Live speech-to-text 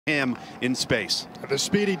him in space. The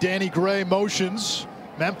speedy Danny Gray motions.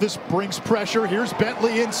 Memphis brings pressure. Here's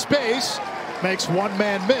Bentley in space. Makes one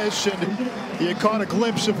man miss, and you caught a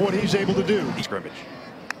glimpse of what he's able to do. Scrimmage.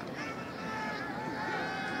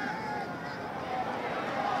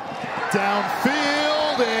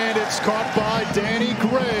 Downfield, and it's caught by Danny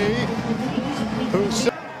Gray.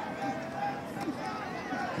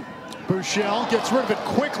 Buechele gets rid of it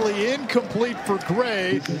quickly, incomplete for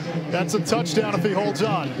Gray. That's a touchdown if he holds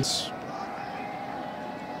on.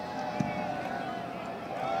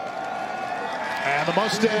 And the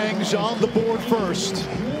Mustangs on the board first.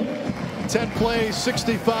 10 plays,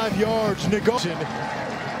 65 yards, negotiation.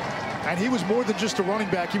 And he was more than just a running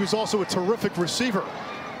back, he was also a terrific receiver.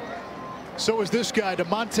 So is this guy,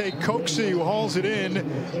 DeMonte Coxie, who hauls it in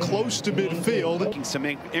close to midfield. Making some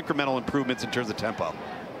incremental improvements in terms of tempo.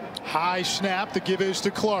 High snap, the give is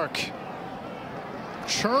to Clark.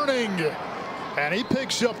 Churning, and he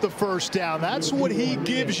picks up the first down. That's what he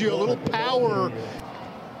gives you, a little power.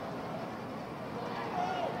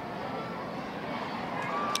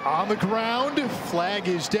 On the ground, flag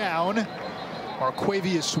is down.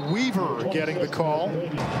 Marquavius Weaver getting the call.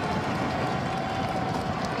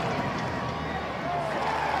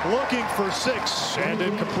 Looking for 6 and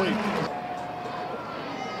incomplete.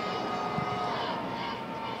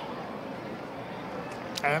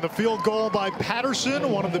 And the field goal by Patterson,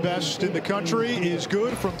 one of the best in the country, is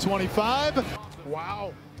good from 25.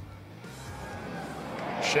 Wow.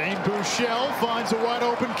 Shane Buechele finds a wide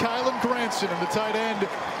open Kylan Granson, and the tight end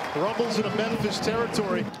rumbles into Memphis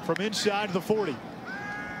territory from inside the 40.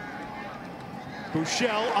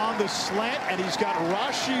 Buechele on the slant, and he's got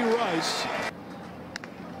Rashee Rice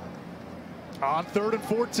on 3rd and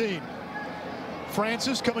 14.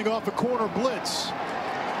 Francis coming off a corner blitz.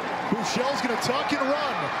 Buechele's going to tuck and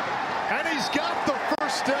run, and he's got the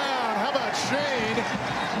first down. How about Shane?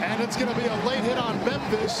 And it's going to be a late hit on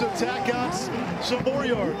Memphis, so tack on some more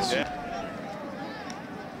yards. Yeah.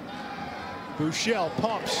 Buechele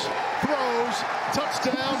pumps, throws,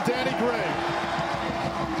 touchdown, Danny Gray.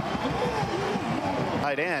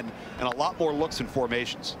 Tight end, and a lot more looks and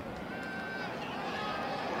formations.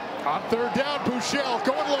 On 3rd down, Buechele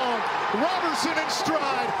going long. Robertson in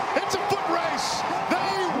stride. It's a foot race.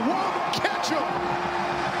 They won't catch him.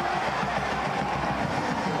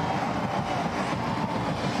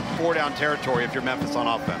 Four down territory if you're Memphis on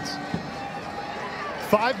offense.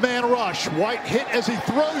 5-man rush. White hit as he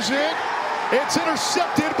throws it. It's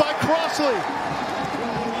intercepted by Crossley.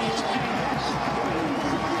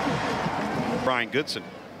 Brian Goodson.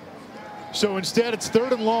 So instead, it's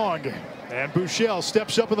 3rd and long. And Buechele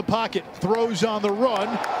steps up in the pocket, throws on the run.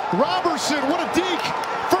 Robertson, what a deke!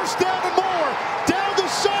 First down and more. Down the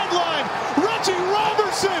sideline. Reggie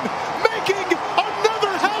Robertson making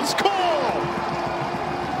another house call.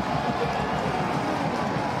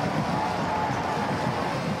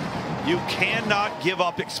 You cannot give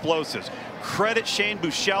up explosives. Credit Shane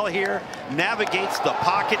Buechele here. Navigates the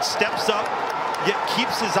pocket, steps up, yet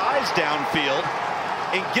keeps his eyes downfield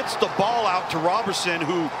and gets the ball out to Robertson,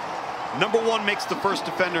 who number 1 makes the first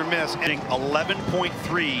defender miss, and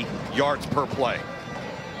 11.3 yards per play.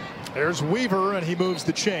 There's Weaver, and he moves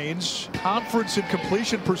the chains. Conference in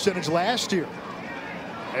completion percentage last year.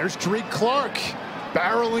 There's Drake Clark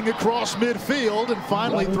barreling across midfield and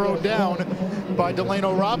finally thrown down by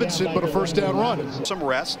Delano Robinson, but a first down run. Some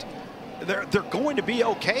rest. They're going to be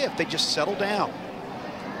okay if they just settle down.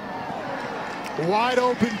 Wide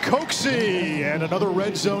open Coxie, and another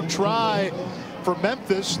red zone try for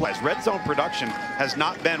Memphis. Red zone production has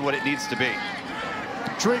not been what it needs to be.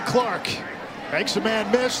 Drake Clark makes a man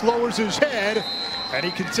miss, lowers his head, and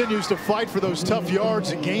he continues to fight for those tough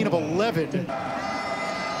yards. A gain of 11.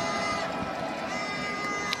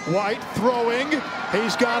 White throwing.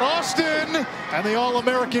 He's got Austin, and the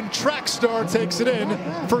All-American track star takes it in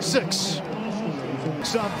for 6.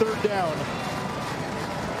 It's on 3rd down.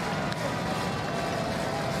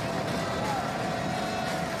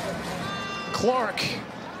 Clark,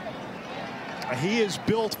 he is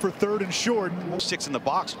built for 3rd and short. 6 in the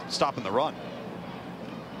box, stopping the run.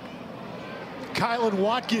 Kylan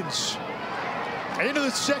Watkins into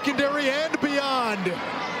the secondary and beyond.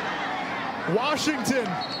 Washington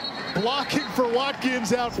blocking for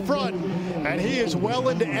Watkins out front, and he is well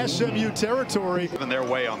into SMU territory. In their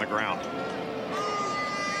way on the ground.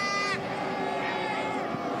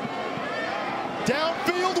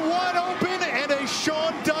 Downfield wide open, and a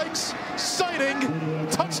Sean Dykes sighting.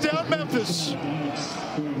 Touchdown Memphis.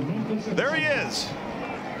 There he is.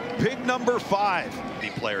 Big number 5. The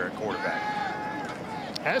player at quarterback.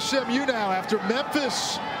 SMU now after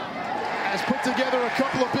Memphis has put together a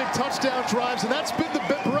couple of big touchdown drives, and that's been the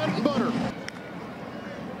bread and butter.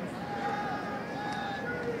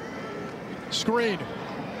 Screen.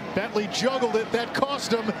 Bentley juggled it. That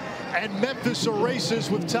cost him. And Memphis erases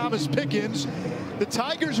with Thomas Pickens. The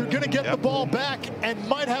Tigers are going to get the ball back and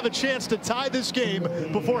might have a chance to tie this game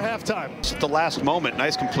before halftime. It's at the last moment.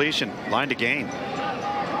 Nice completion. Line to gain.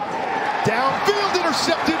 Downfield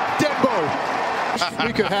intercepted. Denbo.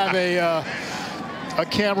 We could have a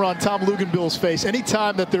camera on Tom Luganbill's face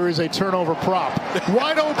anytime that there is a turnover prop.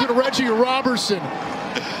 Wide open Reggie Robertson.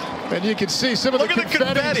 And you can see some of the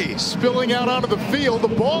confetti spilling out onto the field. The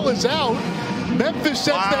ball is out. Memphis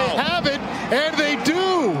says they have it, and they do.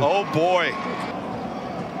 Oh, boy.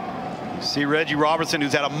 See Reggie Robertson,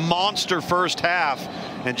 who's had a monster first half,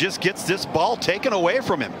 and just gets this ball taken away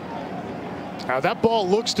from him. Now that ball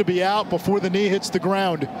looks to be out before the knee hits the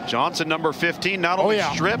ground. Johnson, number 15, not only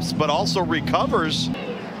strips, but also recovers.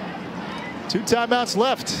 2 timeouts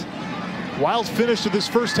left. Wild finish to this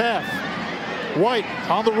first half. White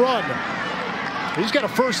on the run. He's got a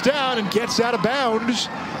first down and gets out of bounds.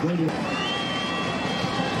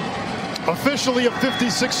 Officially a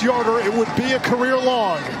 56-yarder. It would be a career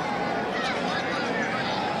long.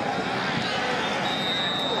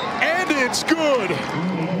 And it's good.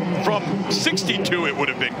 From 62, it would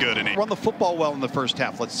have been good. And he run the football well in the first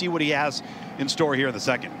half. Let's see what he has in store here in the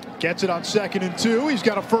second. Gets it on 2nd and 2. He's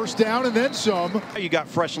got a first down and then some. You got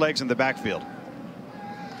fresh legs in the backfield.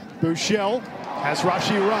 Buechele has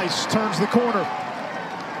Rashee Rice, turns the corner.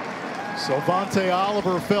 Sylvante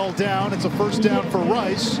Oliver fell down. It's a first down for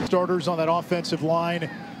Rice. Starters on that offensive line.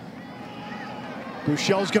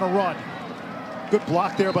 Buechele's going to run. Good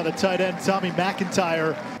block there by the tight end, Tommy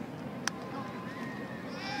McIntyre.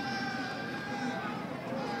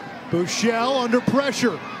 Buechele under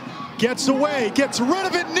pressure. Gets away, gets rid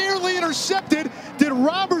of it, nearly intercepted. Did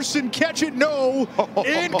Robertson catch it? No,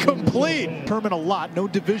 incomplete. Determine a lot, no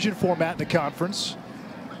division format in the conference.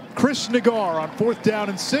 Chris Nagar on 4th down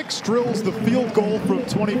and 6 drills the field goal from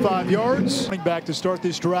 25 yards. Running back to start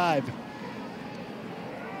this drive.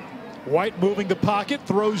 White moving the pocket,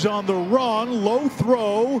 throws on the run, low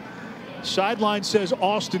throw. Sideline says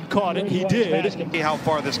Austin caught it, he did. See how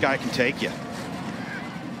far this guy can take you.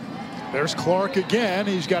 There's Clark again.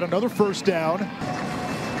 He's got another first down.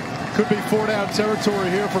 Could be 4-down territory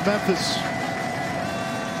here for Memphis.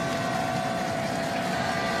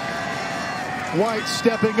 White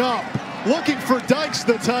stepping up, looking for Dykes,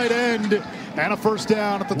 the tight end, and a first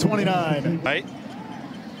down at the 29. Right.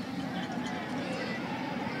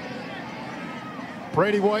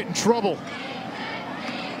 Brady White in trouble.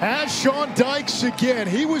 Has Sean Dykes again.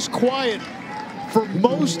 He was quiet for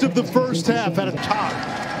most of the first half at a top.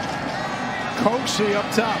 Coxie up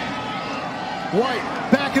top. White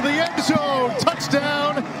back in the end zone.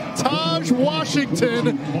 Touchdown, Taj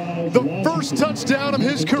Washington. The first touchdown of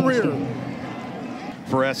his career.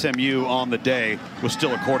 For SMU on the day with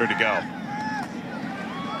still a quarter to go.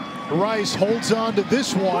 Rice holds on to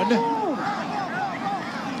this one.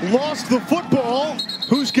 Lost the football.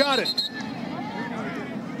 Who's got it?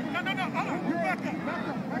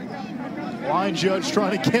 Line judge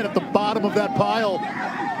trying to get at the bottom of that pile.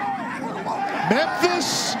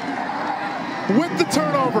 Memphis with the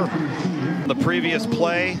turnover. The previous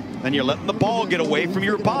play, then you're letting the ball get away from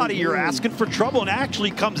your body. You're asking for trouble, and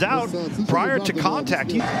actually comes out prior to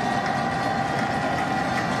contact.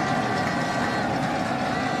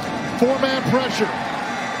 Four-man pressure.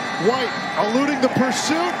 White eluding the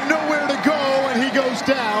pursuit, nowhere to go, and he goes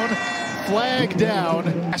down. Flag down.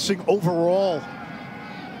 Passing overall.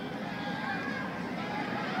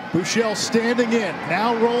 Buechele standing in,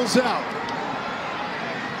 now rolls out.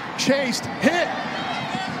 Chased, hit,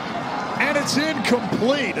 and it's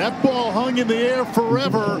incomplete. That ball hung in the air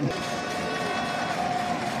forever.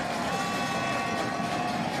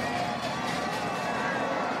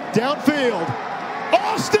 Downfield,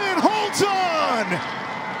 Austin holds on.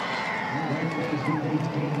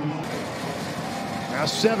 Now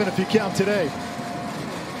 7 if you count today.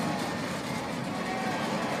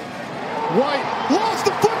 White lost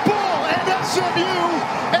the football, and SMU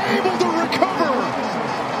able to recover.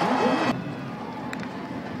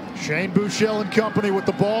 Shane Buechele and company with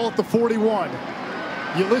the ball at the 41.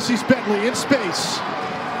 Ulysses Bentley in space.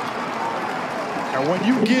 And when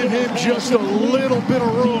you give him just a little bit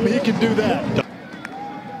of room, he can do that.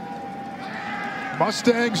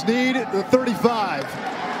 Mustangs need the 35.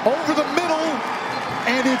 Over the middle,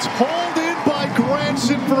 and it's hauled in by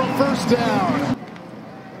Granson for a first down.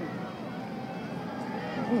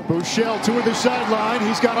 Buechele to the sideline.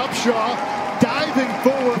 He's got Upshaw diving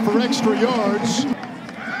forward for extra yards.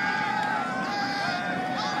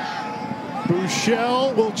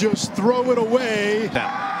 Buechele will just throw it away.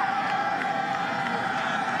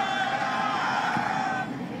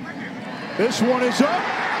 This one is up,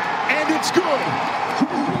 and it's good.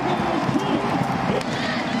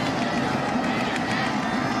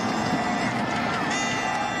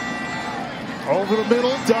 Over the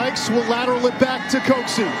middle, Dykes will lateral it back to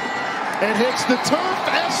Coxie. It hits the turf.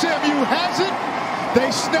 SMU has it. They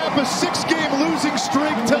snap a 6-game losing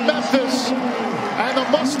streak to Memphis, and the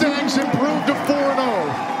Mustangs improve to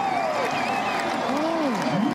 4-0.